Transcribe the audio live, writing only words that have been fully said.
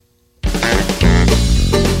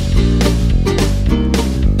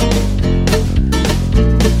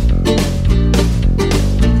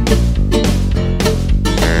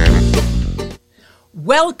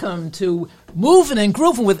Welcome to Moving and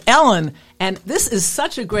Grooving with Ellen. And this is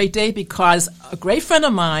such a great day because a great friend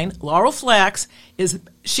of mine, Laurel Flax,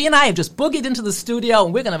 she and I have just boogied into the studio,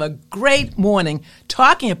 and we're going to have a great morning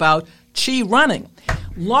talking about Chi running.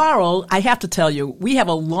 Laurel, I have to tell you, we have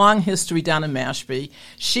a long history down in Mashpee.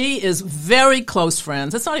 She is very close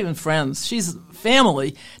friends. It's not even friends. She's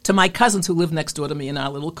family to my cousins who live next door to me in our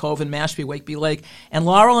little cove in Mashpee, Wakeby Lake. And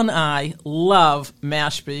Laurel and I love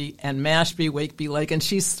Mashpee and Mashpee, Wakeby Lake. And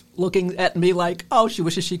she's looking at me like, oh, she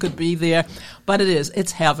wishes she could be there. But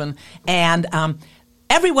it's heaven. And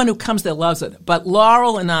everyone who comes there loves it. But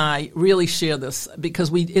Laurel and I really share this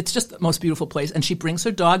because it's just the most beautiful place. And she brings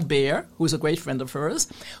her dog, Bear, who's a great friend of hers,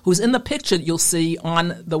 who's in the picture you'll see on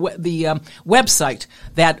the website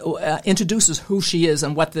that introduces who she is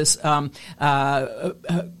and what this podcast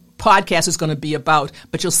is going to be about.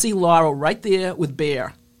 But you'll see Laurel right there with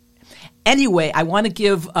Bear. Anyway, I want to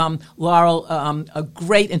give Laurel a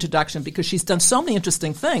great introduction because she's done so many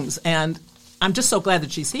interesting things. And I'm just so glad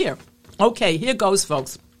that she's here. Okay, here goes,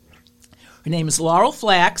 folks. Her name is Laurel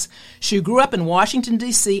Flax. She grew up in Washington,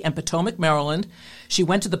 D.C. and Potomac, Maryland. She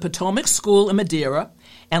went to the Potomac School in Madeira,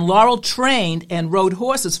 and Laurel trained and rode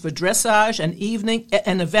horses for dressage and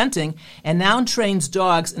eventing, and now trains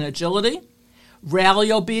dogs in agility,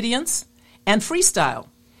 rally obedience, and freestyle.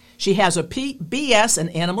 She has a BS in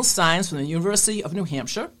animal science from the University of New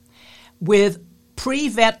Hampshire with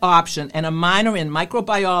pre-vet option and a minor in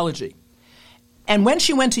microbiology. And when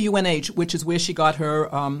she went to UNH, which is where she got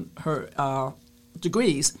her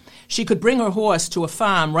degrees, she could bring her horse to a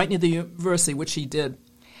farm right near the university, which she did.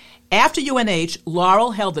 After UNH, Laurel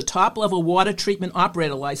held the top-level water treatment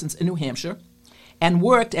operator license in New Hampshire and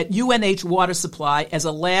worked at UNH Water Supply as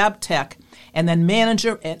a lab tech and then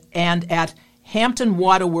manager and at Hampton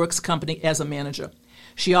Water Works Company as a manager.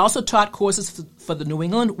 She also taught courses for the New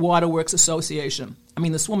England Water Works Association. I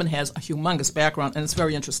mean, this woman has a humongous background, and it's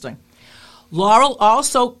very interesting. Laurel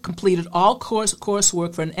also completed all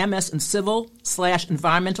coursework for an MS in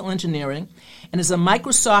Civil/Environmental Engineering and is a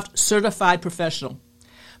Microsoft certified professional.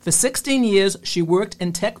 For 16 years, she worked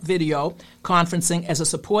in tech video conferencing as a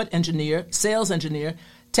support engineer, sales engineer,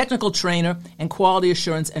 technical trainer, and quality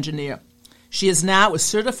assurance engineer. She is now a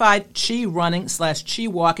certified Chi running/Chi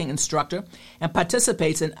walking instructor and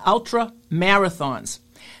participates in ultra marathons.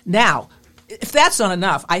 Now, if that's not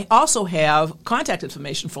enough, I also have contact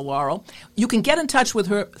information for Laurel. You can get in touch with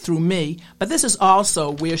her through me, but this is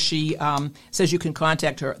also where she says you can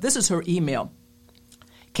contact her. This is her email.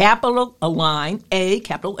 Capital Align,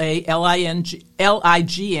 capital A,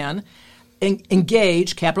 L-I-G-N,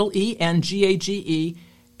 engage, capital E-N-G-A-G-E,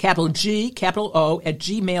 capital G, capital O, at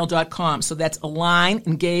gmail.com. So that's align,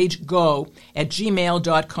 engage, go at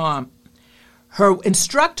gmail.com. Her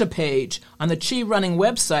instructor page on the Chi Running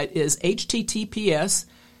website is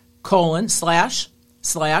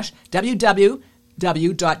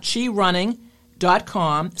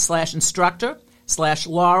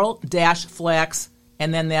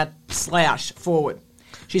and then that /forward.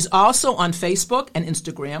 She's also on Facebook and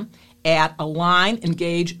Instagram at Align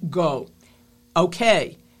Engage Go.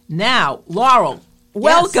 Okay, now Laurel.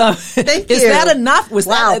 Welcome. Yes, thank you. Is that enough? Was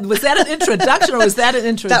wow. Was that an introduction or was that an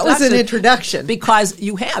introduction? That was an introduction. Because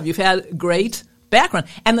you've had great background.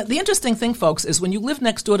 And the interesting thing, folks, is when you live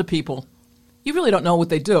next door to people, you really don't know what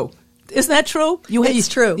they do. Isn't that true? It's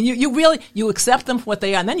true. You accept them for what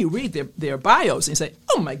they are, and then you read their bios and you say,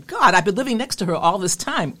 oh my God, I've been living next to her all this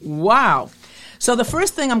time. Wow. So the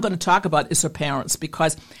first thing I'm going to talk about is her parents,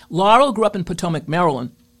 because Laurel grew up in Potomac,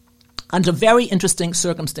 Maryland, under very interesting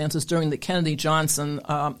circumstances during the Kennedy-Johnson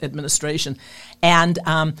administration. And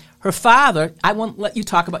her father, I won't let you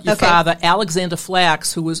talk about your father, Alexander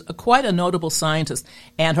Flax, who was quite a notable scientist,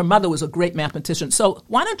 and her mother was a great mathematician. So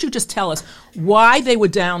why don't you just tell us why they were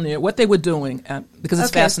down there, what they were doing, because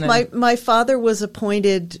it's fascinating. My father was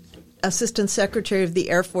appointed Assistant Secretary of the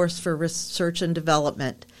Air Force for Research and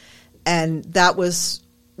Development, and that was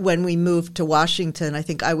when we moved to Washington. I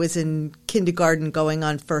think I was in kindergarten going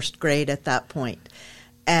on first grade at that point.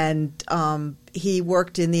 And he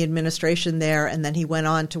worked in the administration there, and then he went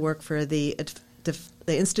on to work for the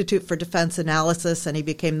Institute for Defense Analysis, and he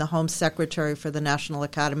became the Home Secretary for the National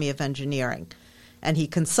Academy of Engineering. And he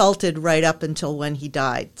consulted right up until when he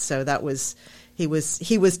died. So that was he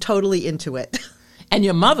was totally into it. And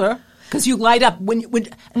your mother, because you light up. When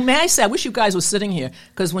may I say, I wish you guys were sitting here,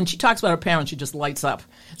 because when she talks about her parents, she just lights up.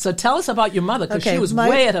 So tell us about your mother, because she was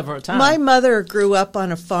way ahead of her time. My mother grew up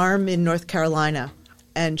on a farm in North Carolina,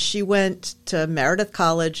 and she went to Meredith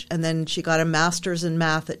College, and then she got a master's in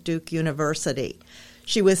math at Duke University.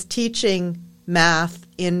 She was teaching math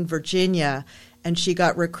in Virginia, and she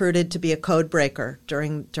got recruited to be a code breaker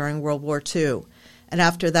during World War II. And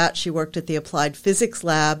after that, she worked at the Applied Physics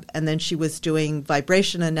Lab, and then she was doing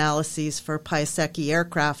vibration analyses for Piasecki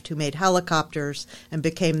Aircraft, who made helicopters and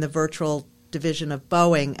became the virtual division of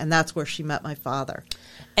Boeing, and that's where she met my father.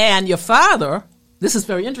 And your father, this is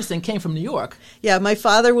very interesting, came from New York. Yeah, my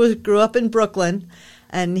father grew up in Brooklyn,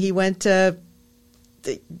 and he went to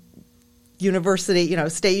the university,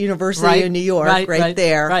 State University of New York, right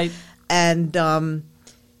there. Right. And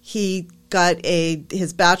he got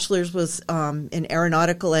his bachelor's was in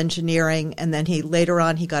aeronautical engineering, and then later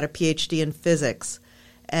on he got a PhD in physics.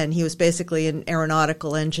 And he was basically an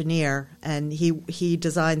aeronautical engineer, and he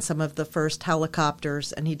designed some of the first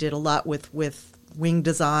helicopters, and he did a lot with wing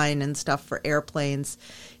design and stuff for airplanes.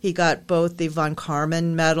 He got both the von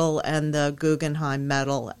Karman Medal and the Guggenheim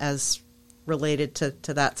Medal as related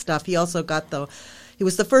to that stuff. He also he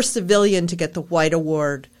was the first civilian to get the White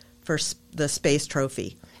Award for the Space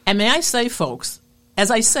Trophy. And may I say, folks, as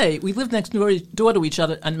I say, we lived next door to each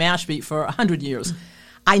other on Mashpee for 100 years.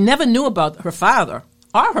 I never knew about her father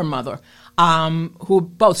or her mother, who were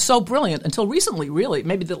both so brilliant until recently, really.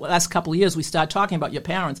 Maybe the last couple of years we started talking about your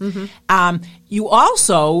parents. Mm-hmm. You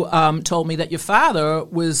also told me that your father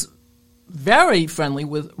was very friendly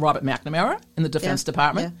with Robert McNamara in the Defense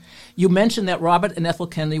Department. Yeah. You mentioned that Robert and Ethel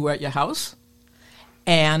Kennedy were at your house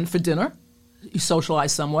and for dinner. You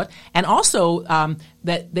socialized somewhat. And also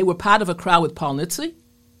that they were part of a crowd with Paul Nitze.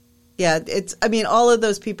 Yeah, all of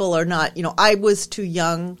those people are not, I was too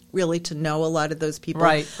young really to know a lot of those people.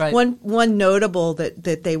 Right. One notable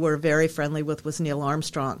that they were very friendly with was Neil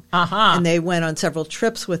Armstrong. Uh-huh. And they went on several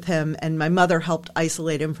trips with him, and my mother helped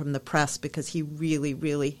isolate him from the press because he really,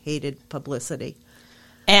 really hated publicity.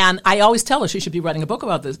 And I always tell her she should be writing a book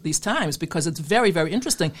about these times because it's very, very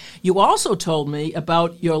interesting. You also told me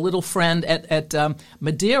about your little friend at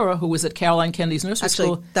Madeira who was at Caroline Kennedy's nursery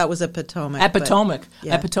school. Actually, that was at Potomac. At Potomac.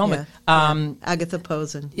 Agatha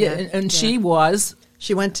Posen. Yeah, and she was?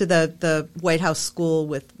 She went to the White House school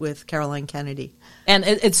with Caroline Kennedy. And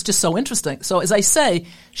it's just so interesting. So as I say,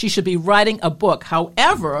 she should be writing a book.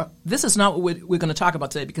 However, this is not what we're going to talk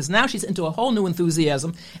about today because now she's into a whole new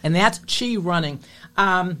enthusiasm, and that's chi running.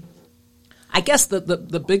 I guess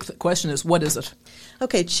the big question is, what is it?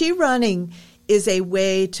 Okay, chi running is a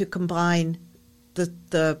way to combine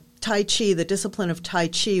the Tai Chi, the discipline of Tai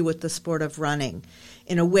Chi, with the sport of running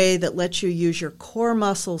in a way that lets you use your core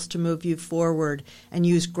muscles to move you forward and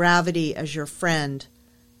use gravity as your friend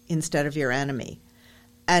instead of your enemy.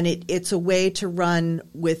 And it's a way to run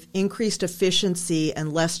with increased efficiency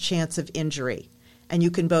and less chance of injury. And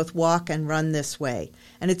you can both walk and run this way.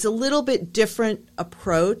 And it's a little bit different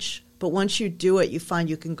approach, but once you do it, you find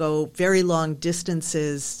you can go very long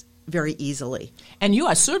distances very easily. And you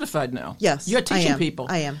are certified now. Yes, you're teaching people.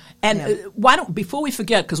 I am. And why don't, before we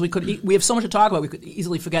forget, because we have so much to talk about, we could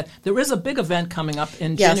easily forget. There is a big event coming up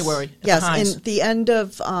in January. Yes, in the end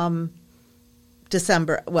of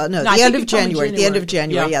December. Well, no, the end of January. The end of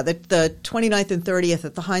January. Yeah, the 29th and 30th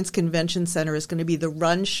at the Heinz Convention Center is going to be the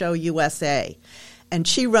Run Show USA. And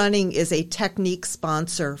Chi Running is a technique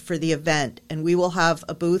sponsor for the event, and we will have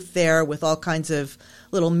a booth there with all kinds of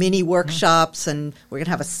little mini workshops, and we're going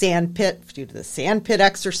to have a sand pit. Due to the sand pit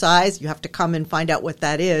exercise, you have to come and find out what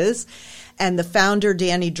that is. And the founder,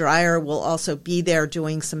 Danny Dreyer, will also be there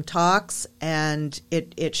doing some talks, and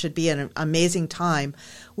it should be an amazing time.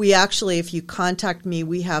 We actually, if you contact me,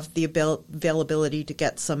 we have the availability to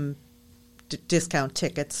get some discount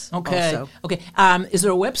tickets. Okay. Also. Okay. Is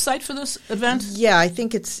there a website for this event? Yeah, I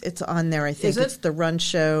think it's on there. I think Is it? It's the Run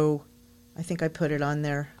Show. I think I put it on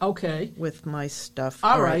there. Okay. With my stuff.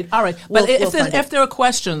 All right. But if there are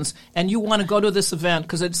questions and you want to go to this event,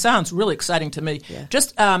 because it sounds really exciting to me,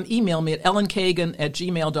 just email me at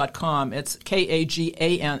ellenkagan@gmail.com. It's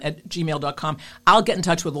KAGAN@gmail.com. I'll get in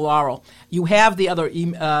touch with Laurel. You have the other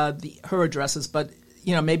her addresses, but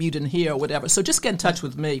maybe you didn't hear or whatever. So just get in touch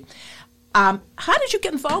with me. How did you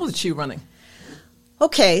get involved with Chi Running?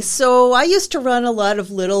 Okay, so I used to run a lot of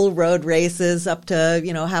little road races up to,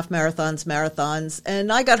 half marathons,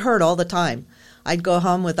 and I got hurt all the time. I'd go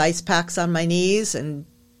home with ice packs on my knees and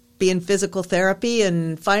be in physical therapy,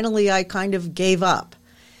 and finally I kind of gave up.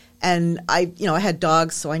 And I had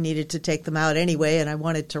dogs, so I needed to take them out anyway, and I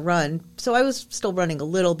wanted to run. So I was still running a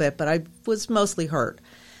little bit, but I was mostly hurt.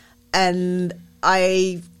 And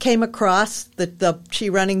I came across the Chi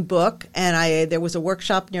Running book, and there was a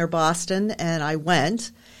workshop near Boston, and I went,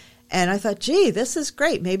 and I thought, gee, this is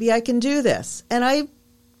great. Maybe I can do this. And I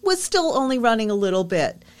was still only running a little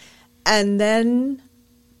bit. And then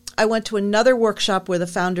I went to another workshop where the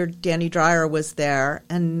founder, Danny Dreyer, was there,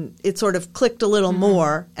 and it sort of clicked a little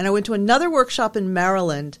more. And I went to another workshop in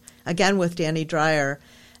Maryland, again with Danny Dreyer.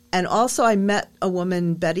 And also I met a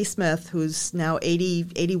woman, Betty Smith, who's now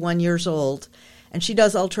 81 years old, and she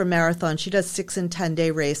does ultra marathon. She does 6 and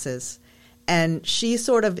 10-day races. And she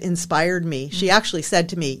sort of inspired me. She actually said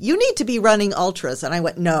to me, "You need to be running ultras." And I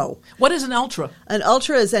went, "No." What is an ultra? An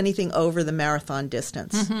ultra is anything over the marathon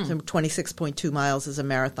distance. So 26.2 miles is a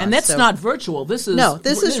marathon. And that's not virtual. This is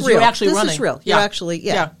this is real. You're actually this running. This is real. Yeah. You're actually,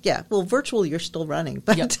 yeah. Well, virtual, you're still running.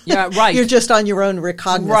 But yeah, right. You're just on your own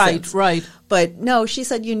recognizance. Right. But no, she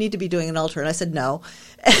said, "You need to be doing an ultra." And I said, "No."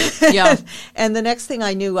 Yeah. And the next thing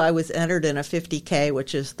I knew, I was entered in a 50K,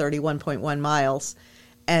 which is 31.1 miles.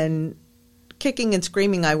 And kicking and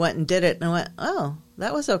screaming, I went and did it. And I went, "Oh,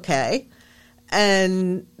 that was okay."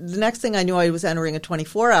 And the next thing I knew, I was entering a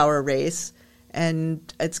 24-hour race. And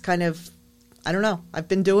it's kind of, I don't know, I've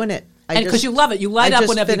been doing it. And because you love it. You light up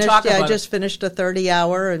whenever you talk about it. I just finished a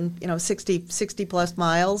 30-hour and, 60-plus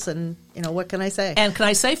miles. And, what can I say? And can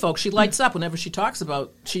I say, folks, she lights up whenever she talks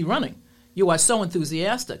about she running. You are so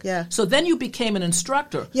enthusiastic. Yeah. So then you became an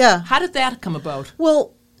instructor. Yeah. How did that come about?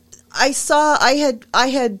 Well, I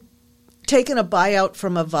had taken a buyout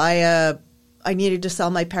from Avaya. I needed to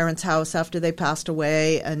sell my parents' house after they passed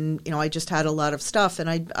away, and I just had a lot of stuff,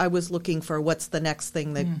 and I was looking for what's the next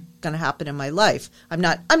thing that's going to happen in my life. I'm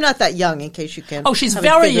not that young, in case you can. Oh, she's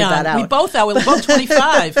very young. We both are. We're both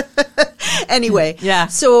 25. Anyway, yeah.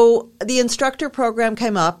 So the instructor program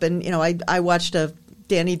came up, and I watched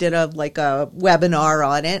Danny did a webinar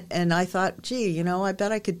on it, and I thought, gee, I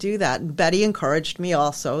bet I could do that. And Betty encouraged me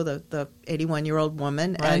also, the 81-year-old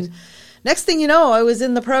woman. Right. And next thing you know, I was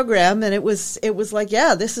in the program, and it was like,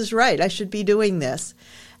 yeah, this is right. I should be doing this.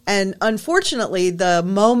 And unfortunately, the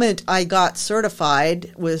moment I got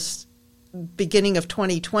certified was beginning of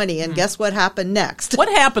 2020, and guess what happened next? What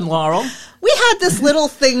happened, Laurel? We had this little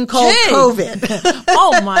thing called COVID.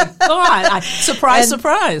 Oh, my God.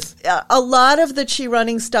 Surprise. A lot of the Chi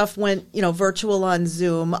Running stuff went, virtual on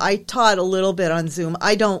Zoom. I taught a little bit on Zoom.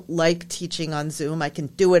 I don't like teaching on Zoom. I can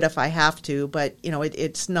do it if I have to, but,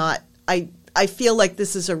 it's not – I feel like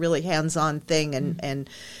this is a really hands-on thing, and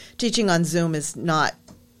teaching on Zoom is not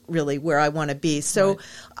really where I want to be. So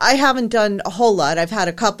I haven't done a whole lot. I've had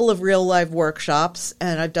a couple of real-life workshops,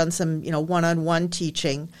 and I've done some, one-on-one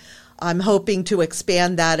teaching. I'm hoping to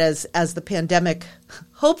expand that as the pandemic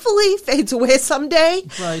hopefully fades away someday.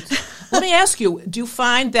 Right. Let me ask you, do you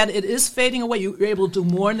find that it is fading away? You're able to do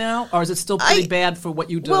more now, or is it still pretty bad for what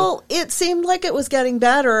you do? Well, it seemed like it was getting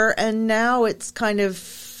better, and now it's kind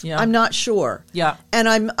of I'm not sure. Yeah. And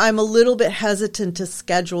I'm a little bit hesitant to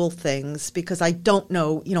schedule things because I don't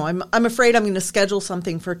know, I'm afraid I'm going to schedule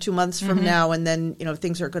something for 2 months from now, and then,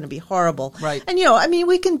 things are going to be horrible. Right. And,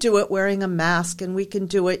 we can do it wearing a mask, and we can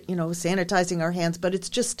do it, sanitizing our hands, but it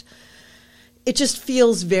just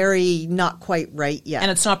feels very not quite right yet. And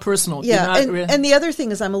it's not personal. Yeah. And the other thing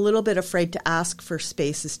is I'm a little bit afraid to ask for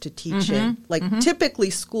spaces to teach in. Typically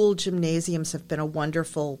school gymnasiums have been a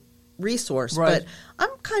wonderful resource, but I'm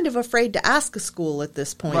kind of afraid to ask a school at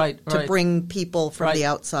this point to bring people from the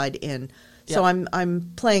outside in. So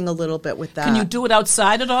I'm playing a little bit with that. Can you do it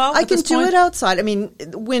outside at all? I can do it outside. I mean,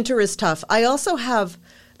 winter is tough. I also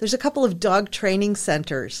there's a couple of dog training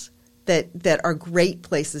centers that are great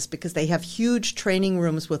places because they have huge training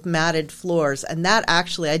rooms with matted floors. And that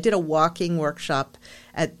actually, I did a walking workshop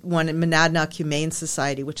at one in Monadnock Humane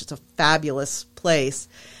Society, which is a fabulous place,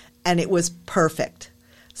 and it was perfect.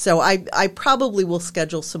 So I probably will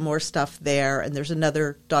schedule some more stuff there, and there's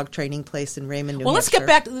another dog training place in Raymond, New Hampshire. Well, let's get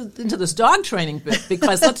back into this dog training bit,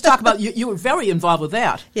 because let's talk about you were very involved with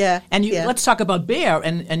that. Yeah. And let's talk about Bear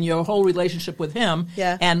and your whole relationship with him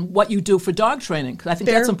and what you do for dog training, because I think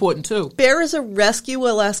that's important too. Bear is a rescue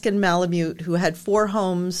Alaskan Malamute who had 4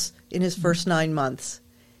 homes in his first 9 months.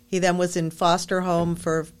 He then was in foster home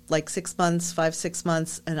for like 6 months, 6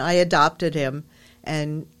 months, and I adopted him,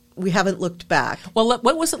 and we haven't looked back. Well,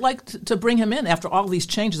 what was it like to bring him in after all these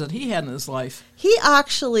changes that he had in his life? He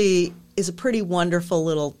actually is a pretty wonderful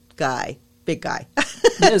little guy, big guy.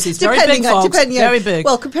 He is. He's very big, folks. Very big.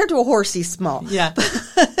 Well, compared to a horse, he's small. Yeah.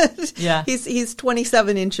 Yeah. He's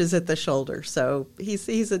 27 inches at the shoulder, so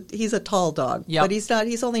he's a tall dog. Yep. But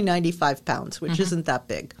he's only 95 pounds, which isn't that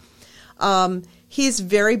big. He's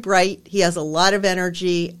very bright. He has a lot of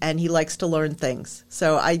energy, and he likes to learn things.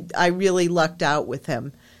 So I really lucked out with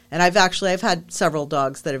him. And I've had several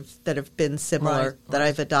dogs that have been similar that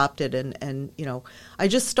I've adopted, and I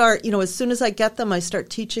just start, as soon as I get them, I start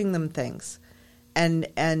teaching them things,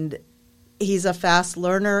 and he's a fast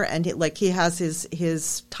learner, and he has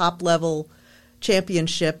his top level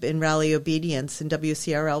championship in rally obedience, in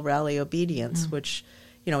WCRL rally obedience, which,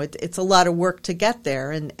 it's a lot of work to get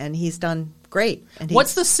there, and he's done great. And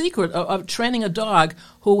what's the secret of training a dog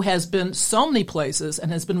who has been so many places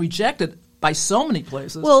and has been rejected by so many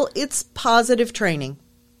places? Well, it's positive training.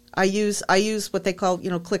 I use what they call,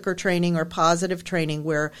 clicker training or positive training,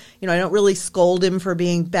 where, I don't really scold him for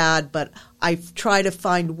being bad, but I try to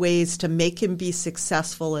find ways to make him be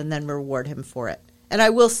successful and then reward him for it. And I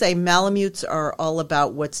will say Malamutes are all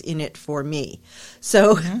about what's in it for me.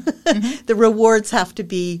 So the rewards have to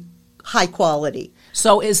be high quality.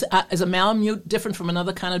 So is a Malamute different from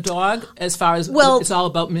another kind of dog as far as it's all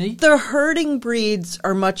about me? The herding breeds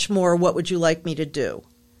are much more, what would you like me to do?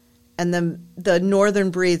 And then the northern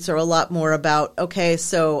breeds are a lot more about, okay,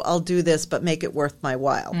 so I'll do this, but make it worth my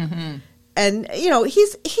while. Mm-hmm. And,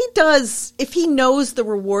 he does, if he knows the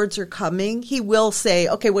rewards are coming, he will say,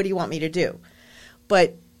 okay, what do you want me to do?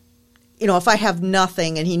 But, if I have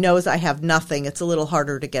nothing and he knows I have nothing, it's a little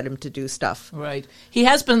harder to get him to do stuff. Right. He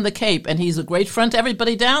has been in the Cape, and he's a great friend to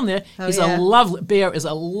everybody down there. Bear is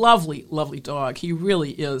a lovely, lovely dog. He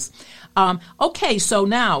really is. Okay, so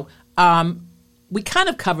now... we kind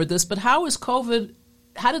of covered this, but how did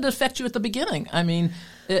it affect you at the beginning? I mean,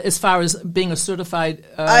 as far as being a certified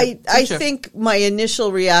I teacher? think my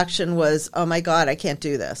initial reaction was, oh my God, I can't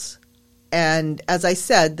do this. And as I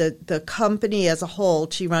said, the company as a whole,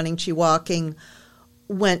 Chi Running, Chi Walking,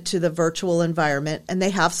 went to the virtual environment, and they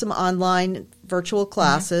have some online virtual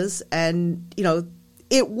classes, and,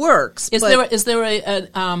 it works. Is there a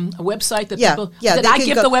website that people... Yeah, did I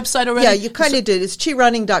give the website already? Yeah, you kind of did. It's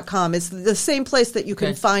chirunning.com. It's the same place that you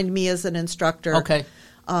can find me as an instructor. Okay.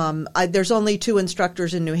 There's only 2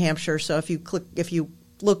 instructors in New Hampshire, so if you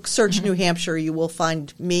search New Hampshire, you will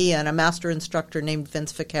find me and a master instructor named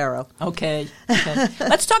Vince Ficcaro. Okay.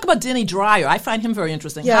 Let's talk about Denny Dreyer. I find him very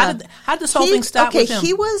interesting. Yeah. How did this whole thing start with him?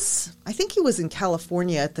 I think he was in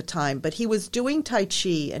California at the time, but he was doing Tai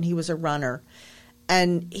Chi, and he was a runner.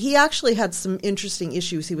 And he actually had some interesting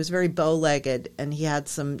issues. He was very bow-legged, and he had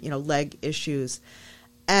some, leg issues.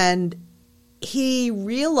 And he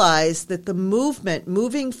realized that the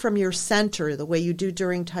moving from your center, the way you do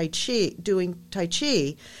doing Tai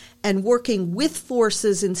Chi, and working with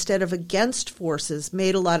forces instead of against forces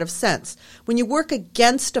made a lot of sense. When you work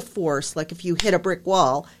against a force, like if you hit a brick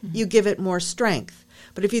wall, you give it more strength.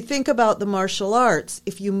 But if you think about the martial arts,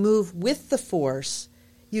 if you move with the force,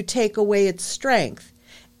 you take away its strength.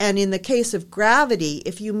 And in the case of gravity,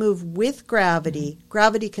 if you move with gravity,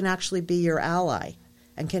 gravity can actually be your ally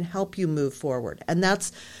and can help you move forward. And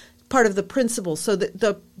that's part of the principle. So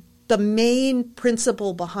the main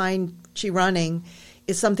principle behind Chi Running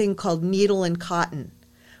is something called needle and cotton,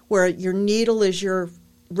 where your needle is your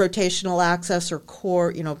rotational axis or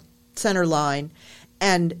core, center line,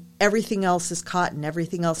 and everything else is cotton,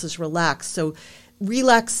 everything else is relaxed. So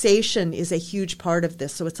relaxation is a huge part of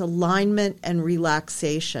this. So it's alignment and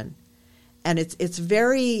relaxation. And it's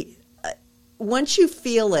very, once you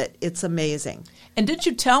feel it, it's amazing. And did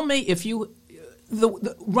you tell me if you,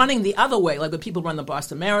 the running the other way, like when people run the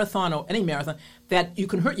Boston Marathon or any marathon, that you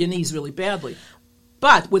can hurt your knees really badly.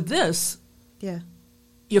 But with this,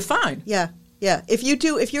 you're fine. Yeah.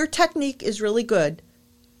 If your technique is really good,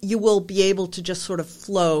 you will be able to just sort of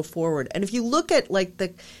flow forward. And if you look at like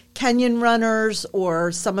the Kenyan runners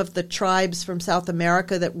or some of the tribes from South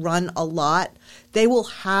America that run a lot, they will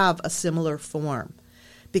have a similar form,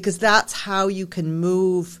 because that's how you can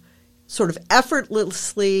move sort of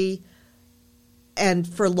effortlessly and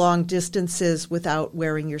for long distances without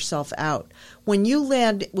wearing yourself out. When you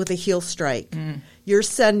land with a heel strike, you're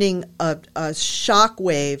sending a shock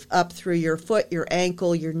wave up through your foot, your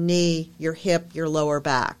ankle, your knee, your hip, your lower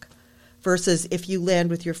back. Versus if you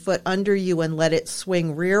land with your foot under you and let it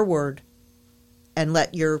swing rearward and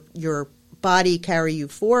let your body carry you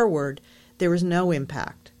forward, there is no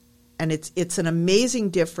impact. And it's an amazing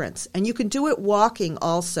difference. And you can do it walking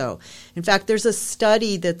also. In fact, there's a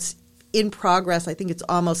study that's in progress. I think it's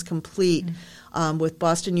almost complete with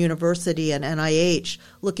Boston University and NIH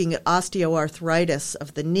looking at osteoarthritis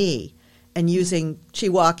of the knee and using Chi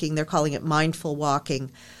Walking. They're calling it mindful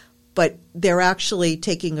walking. But they're actually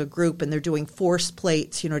taking a group and they're doing force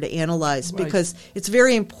plates, to analyze. Right. Because it's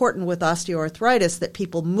very important with osteoarthritis that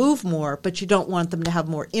people move more, but you don't want them to have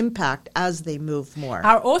more impact as they move more.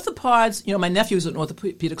 Our orthopods, my nephew's an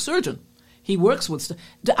orthopedic surgeon. He works with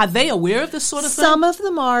are they aware of this sort of thing? Some of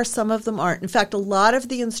them are, some of them aren't. In fact, a lot of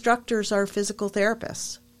the instructors are physical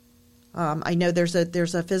therapists. I know there's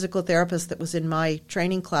a physical therapist that was in my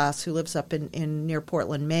training class who lives up in near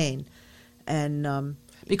Portland, Maine. And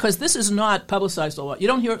because this is not publicized a lot. You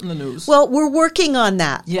don't hear it in the news. Well, we're working on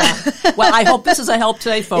that. Yeah. Well, I hope this is a help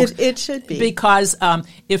today, folks. It should be. Because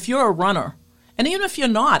if you're a runner, and even if you're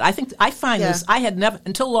not, I think I find this, I had never,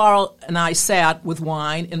 until Laurel and I sat with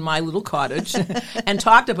wine in my little cottage and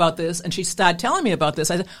talked about this, and she started telling me about this.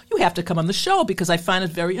 I said, you have to come on the show because I find it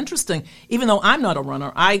very interesting. Even though I'm not a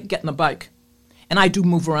runner, I get in a bike. And I do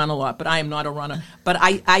move around a lot, but I am not a runner. But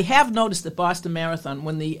I have noticed at Boston Marathon,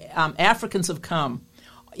 when the Africans have come,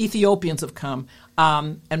 Ethiopians have come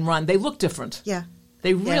and run, they look different. Yeah.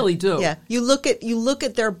 They really do. Yeah. You look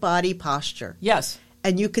at their body posture. Yes.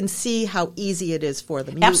 And you can see how easy it is for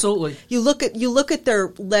them. Absolutely. You look at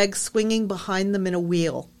their legs swinging behind them in a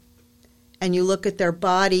wheel, and you look at their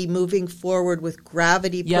body moving forward with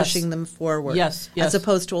gravity pushing them forward. Yes. As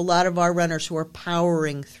opposed to a lot of our runners who are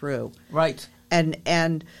powering through. Right.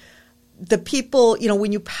 And the people,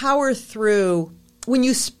 when you power through, when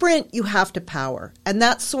you sprint, you have to power. And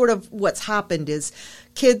that's sort of what's happened is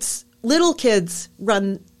little kids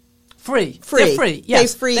run free. They're free.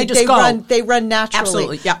 Yes. They just go. They run naturally.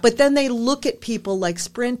 Absolutely. Yeah. But then they look at people like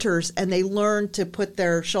sprinters and they learn to put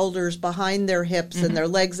their shoulders behind their hips and their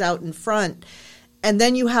legs out in front. And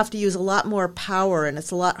then you have to use a lot more power, and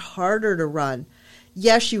it's a lot harder to run.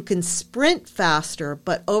 Yes, you can sprint faster,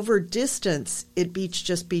 but over distance, it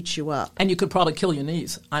just beats you up. And you could probably kill your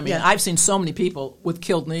knees. I mean, I've seen so many people with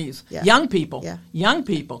killed knees. Yeah. Young people. Yeah. Young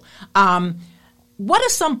people. What are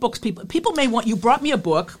some books people may want? You brought me a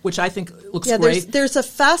book, which I think looks great. There's a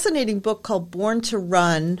fascinating book called Born to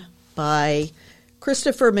Run by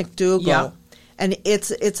Christopher McDougall. Yeah. And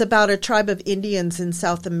it's about a tribe of Indians in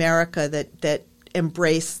South America that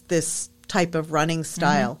embrace this type of running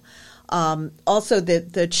style. Also,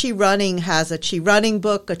 the Chi Running has a Chi Running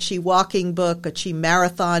book, a Chi Walking book, a Chi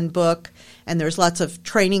Marathon book, and there's lots of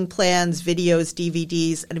training plans, videos,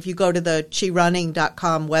 DVDs. And if you go to the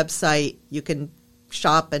chirunning.com website, you can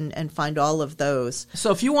shop and find all of those.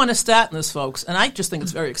 So if you want to start in this, folks, and I just think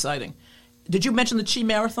it's very exciting. Did you mention the Chi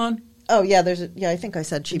Marathon? Oh, yeah, I think I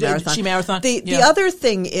said Chi Marathon. Chi Marathon. The other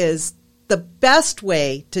thing is, the best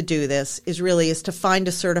way to do this is to find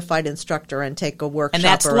a certified instructor and take a workshop and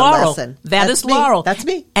that's or Laurel. a lesson. That's Laurel. That's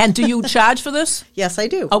me. And do you charge for this? Yes, I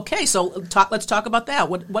do. Okay, so let's talk about that.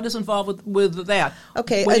 What is involved with that?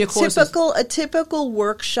 Okay, a typical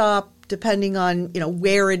workshop, depending on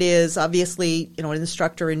where it is. Obviously, an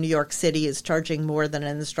instructor in New York City is charging more than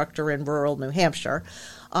an instructor in rural New Hampshire.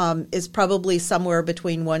 Is probably somewhere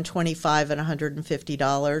between $125 and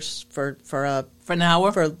 $150 for an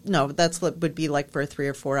hour. That's what would be like for a 3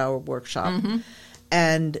 or 4 hour workshop.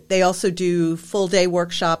 And they also do full day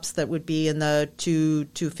workshops that would be in the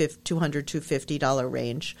 $250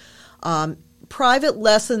 range. Private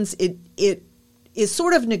lessons, it is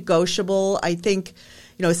sort of negotiable. I think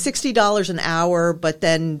 $60 an hour, but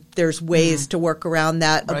then there's ways to work around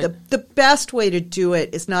that. Right. The best way to do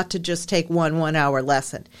it is not to just take one hour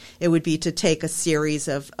lesson. It would be to take a series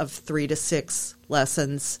of 3 to 6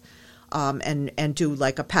 lessons and do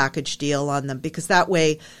like a package deal on them, because that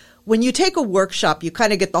way when you take a workshop, you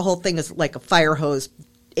kind of get the whole thing as like a fire hose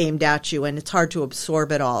aimed at you, and it's hard to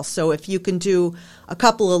absorb it all. So if you can do a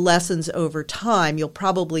couple of lessons over time, you'll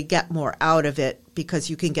probably get more out of it because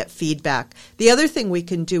you can get feedback. The other thing we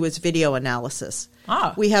can do is video analysis.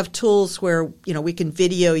 We have tools where we can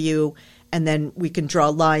video you, and then we can draw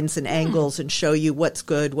lines and angles and show you what's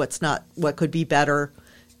good, what's not, what could be better,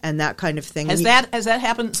 and that kind of thing. Has that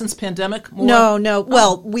happened since pandemic? More? No.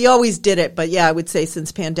 Well, we always did it, but yeah, I would say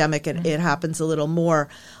since pandemic it happens a little more.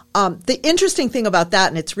 The interesting thing about that,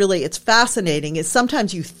 and it's fascinating, is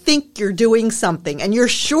sometimes you think you're doing something and you're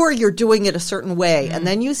sure you're doing it a certain way, and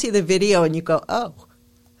then you see the video and you go, oh,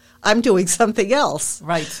 I'm doing something else.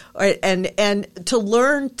 Right. And to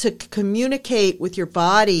learn to communicate with your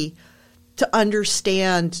body, to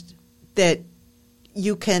understand that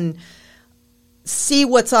you can see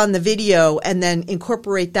what's on the video and then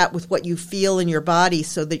incorporate that with what you feel in your body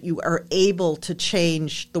so that you are able to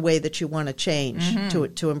change the way that you want to change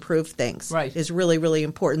to improve things. Right. Is really, really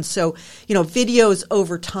important. So, videos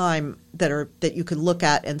over time that you can look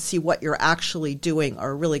at and see what you're actually doing are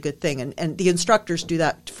a really good thing. And the instructors do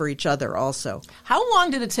that for each other also. How long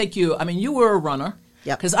did it take you? I mean, you were a runner.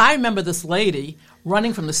 Yeah. Because I remember this lady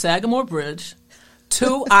running from the Sagamore Bridge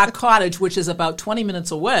to our cottage, which is about 20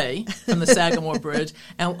 minutes away from the Sagamore Bridge,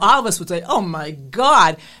 and all of us would say, oh, my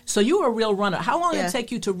God. So you were a real runner. How long did it take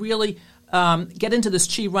you to really get into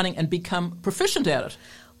this Chi running and become proficient at it?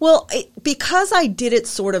 Well, because I did it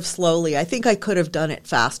sort of slowly, I think I could have done it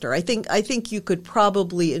faster. I think you could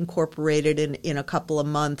probably incorporate it in a couple of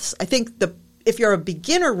months. I think the if you're a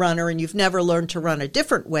beginner runner and you've never learned to run a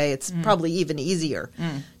different way, it's probably even easier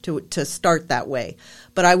to start that way.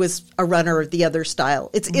 But I was a runner of the other style.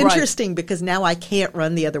 It's interesting because now I can't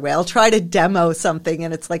run the other way. I'll try to demo something,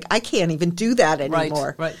 and it's like I can't even do that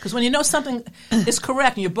anymore. Right. Because when you know something is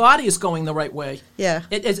correct and your body is going the right way,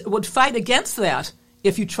 it would fight against that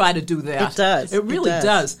if you try to do that. It does. It really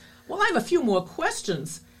does. Well, I have a few more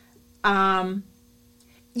questions. We've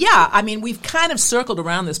kind of circled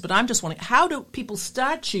around this, but I'm just wondering, how do people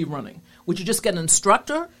start chi running? Would you just get an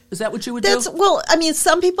instructor? Is that what you would do? Well,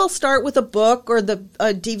 some people start with a book or a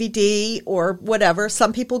DVD or whatever.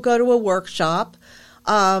 Some people go to a workshop.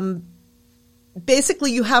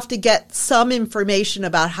 Basically, you have to get some information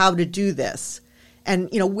about how to do this. And,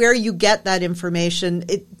 where you get that information,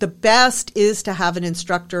 the best is to have an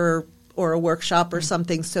instructor or a workshop or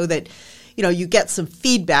something so that, you get some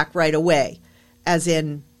feedback right away. As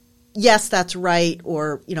in, yes, that's right,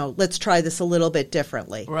 or, let's try this a little bit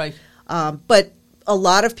differently. Right. But a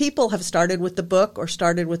lot of people have started with the book or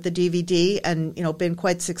started with the DVD and, been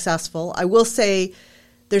quite successful. I will say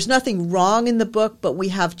there's nothing wrong in the book, but we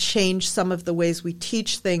have changed some of the ways we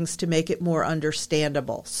teach things to make it more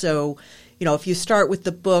understandable. So, if you start with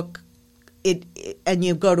the book and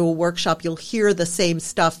you go to a workshop, you'll hear the same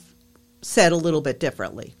stuff said a little bit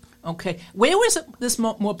differently. Okay. Where was this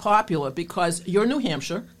more popular? Because you're New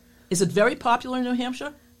Hampshire. Is it very popular in New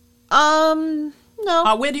Hampshire? No.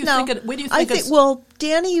 Where do you think it's... Well,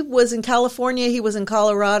 Danny was in California, he was in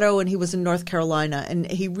Colorado, and he was in North Carolina. And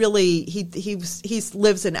he really, he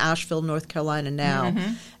lives in Asheville, North Carolina now.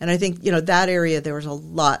 Mm-hmm. And I think, that area, there was a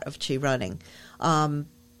lot of chi running.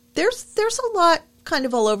 There's a lot kind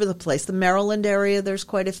of all over the place. The Maryland area, there's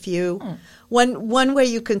quite a few. One way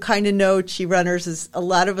you can kind of know chi runners is a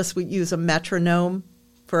lot of us would use a metronome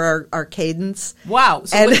for our cadence. Wow.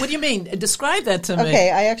 So what do you mean? Describe that to me.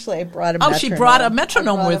 Okay, I brought a metronome. Oh, she brought a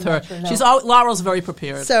metronome with her. Laurel's very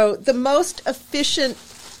prepared. So the most efficient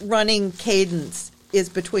running cadence is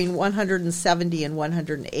between 170 and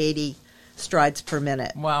 180 strides per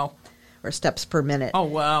minute. Wow. Or steps per minute. Oh,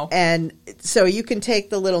 wow. And so you can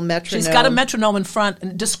take the little metronome. She's got a metronome in front.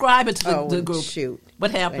 And describe it to the group. Shoot.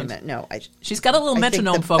 What happened? Wait a minute. No. She's got a little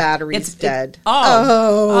metronome, think the folks. Battery's dead.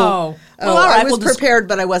 Well, all right. I was prepared,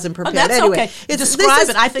 but I wasn't prepared. That's anyway, okay. Describe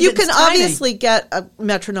it. I think you can obviously get a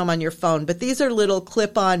metronome on your phone, but these are little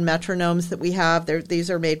clip-on metronomes that we have. These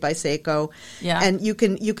are made by Seiko. Yeah. And you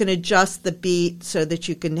can adjust the beat so that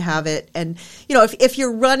you can have it. And, if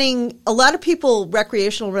you're running, a lot of people,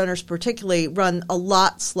 recreational runners particularly, run a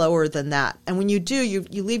lot slower than that. And when you do,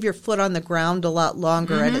 you leave your foot on the ground a lot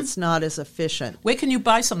longer, and it's not as efficient. Where can you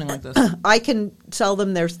buy something like this? I can sell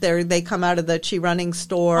them. They come out of the Chi Running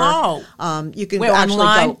store. Oh. You can actually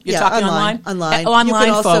online? You're talking online? Online.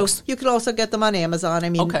 Online, folks. You can also get them on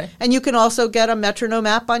Amazon. Okay. And you can also get a metronome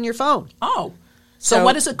app on your phone. Oh. So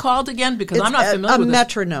what is it called again? Because I'm not familiar with this. A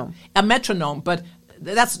metronome. A metronome, but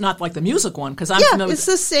that's not like the music one because I'm familiar with it's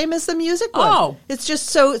the same as the music one. Oh. It's just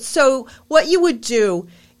so what you would do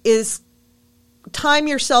is time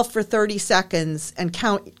yourself for 30 seconds and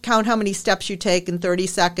count how many steps you take in 30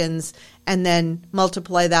 seconds and then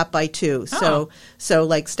multiply that by 2. Oh. So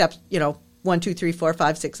like steps, 1, 2, 3, 4,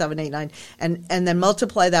 5, 6, 7, 8, 9, and then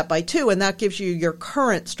multiply that by 2, and that gives you your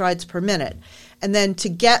current strides per minute. And then to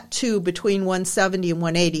get to between 170 and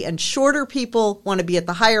 180, and shorter people want to be at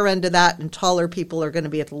the higher end of that, and taller people are going to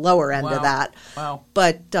be at the lower end of that. Wow.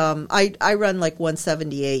 But I run like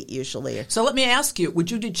 178 usually. So let me ask you, would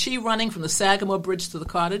you do chi running from the Sagamore Bridge to the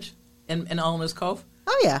cottage in Eleanor's Cove?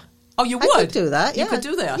 Oh, yeah. Oh, you would? I could do that, yeah. You could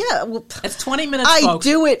do that? Yeah. Well, it's 20 minutes, folks. I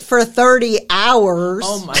do it for 30 hours.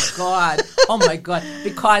 Oh, my God. Oh, my God.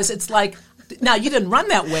 Because it's like... Now, you didn't run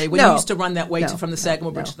that way when you used to run that way from the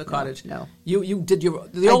Sagamore Bridge to the cottage. No. You did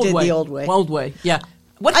the old way. The old way. Old way, yeah.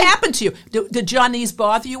 What happened to you? Did your knees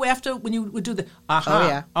bother you after when you would do the...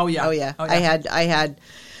 Oh, yeah. I had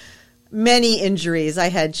many injuries. I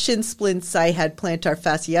had shin splints. I had plantar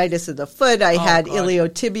fasciitis of the foot. I had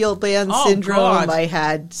iliotibial band syndrome. God. I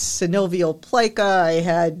had synovial plica. I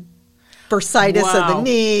had bursitis of the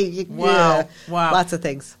knee. Wow. Lots of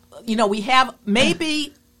things. We have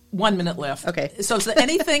maybe... 1 minute left. Okay. So is there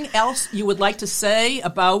anything else you would like to say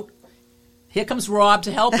about... Here comes Rob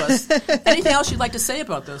to help us. Anything else you'd like to say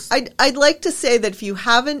about this? I'd like to say that if you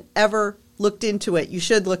haven't ever looked into it, you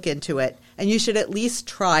should look into it. And you should at least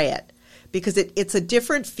try it. Because it's a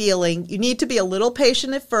different feeling. You need to be a little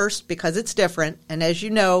patient at first because it's different. And as you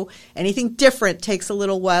know, anything different takes a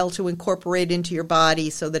little while to incorporate into your body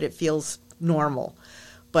so that it feels normal.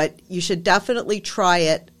 But you should definitely try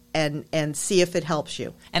it and see if it helps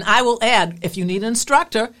you. And I will add, if you need an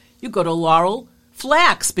instructor, you go to Laurel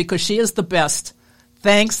flax because she is the best.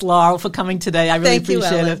 Thanks, Laurel, for coming today. I really Thank you,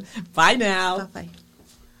 appreciate Ellen. it. Bye now. Bye-bye.